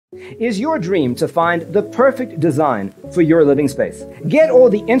Is your dream to find the perfect design for your living space? Get all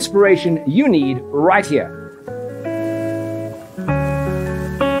the inspiration you need right here.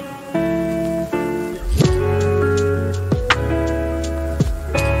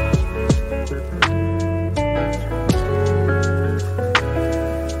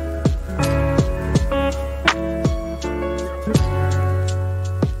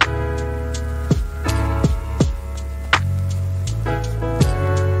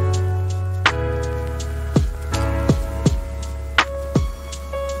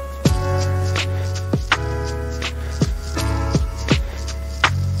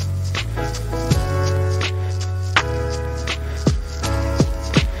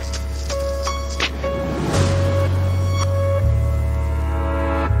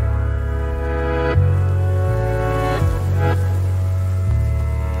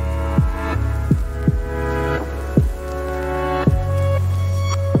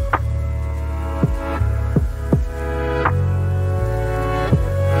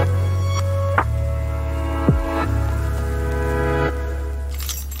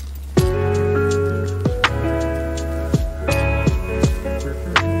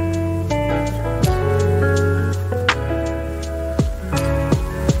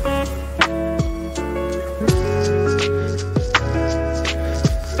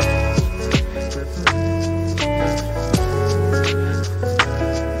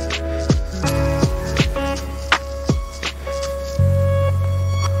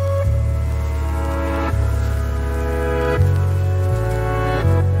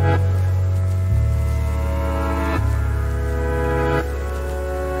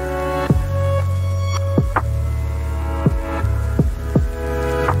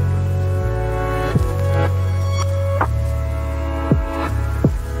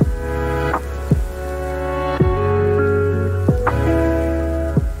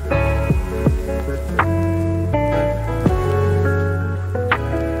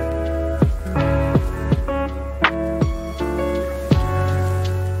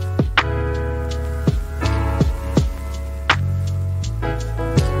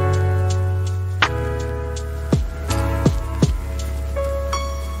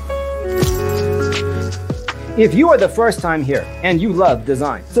 If you are the first time here and you love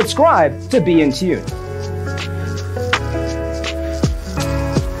design, subscribe to Be in Tune.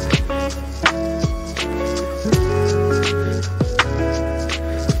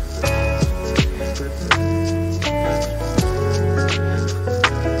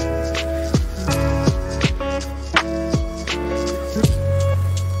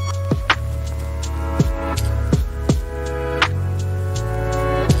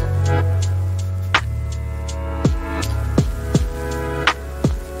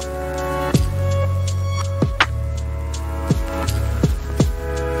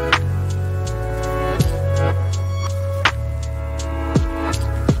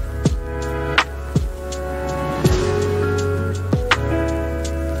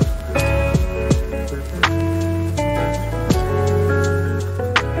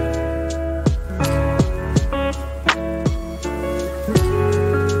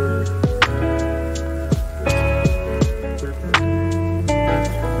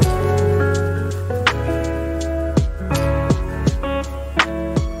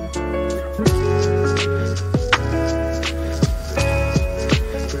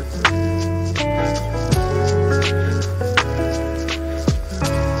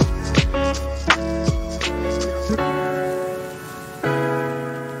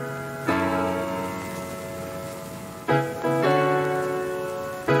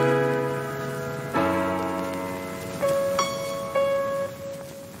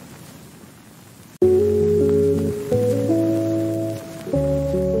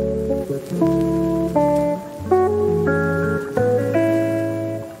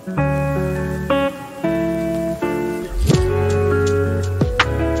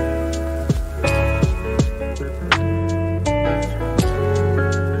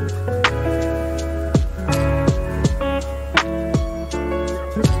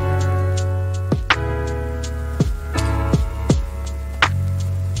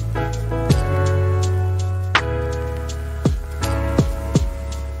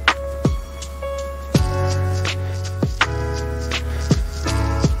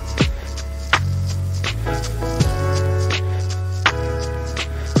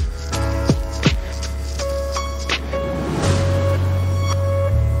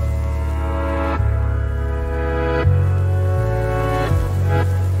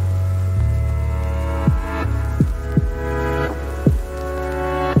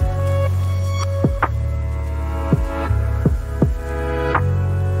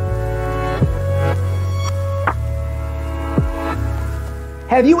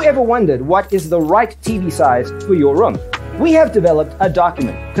 Have you ever wondered what is the right TV size for your room? We have developed a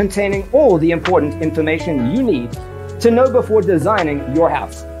document containing all the important information you need to know before designing your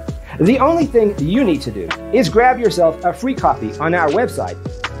house. The only thing you need to do is grab yourself a free copy on our website,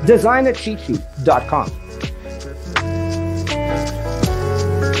 designercheatsheet.com.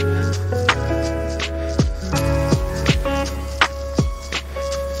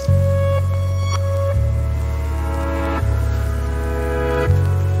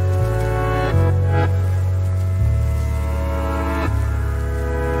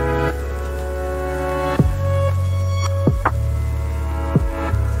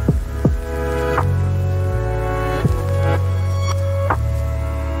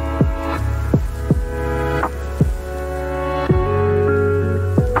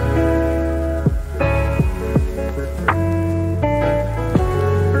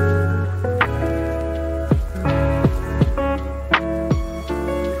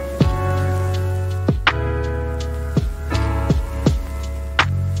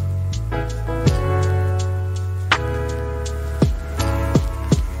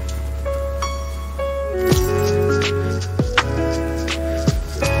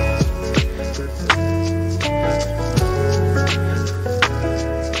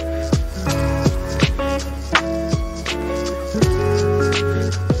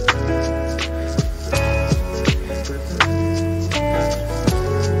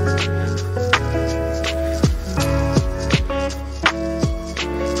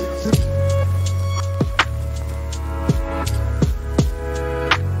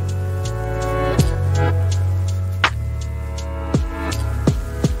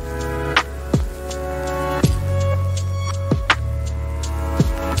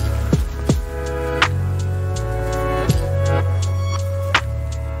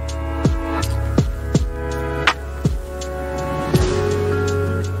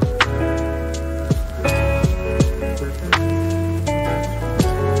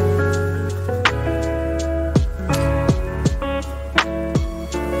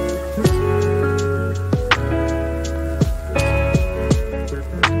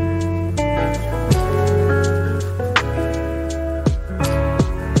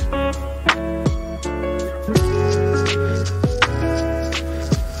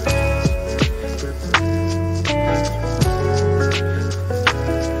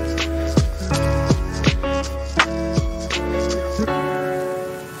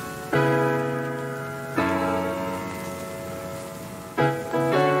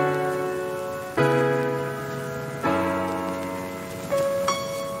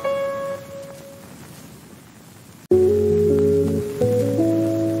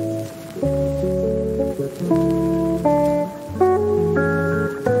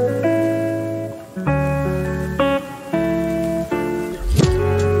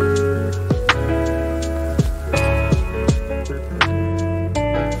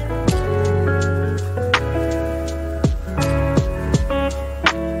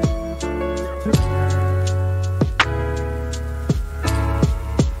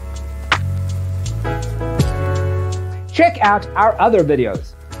 Check out our other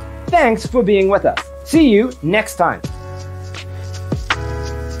videos. Thanks for being with us. See you next time.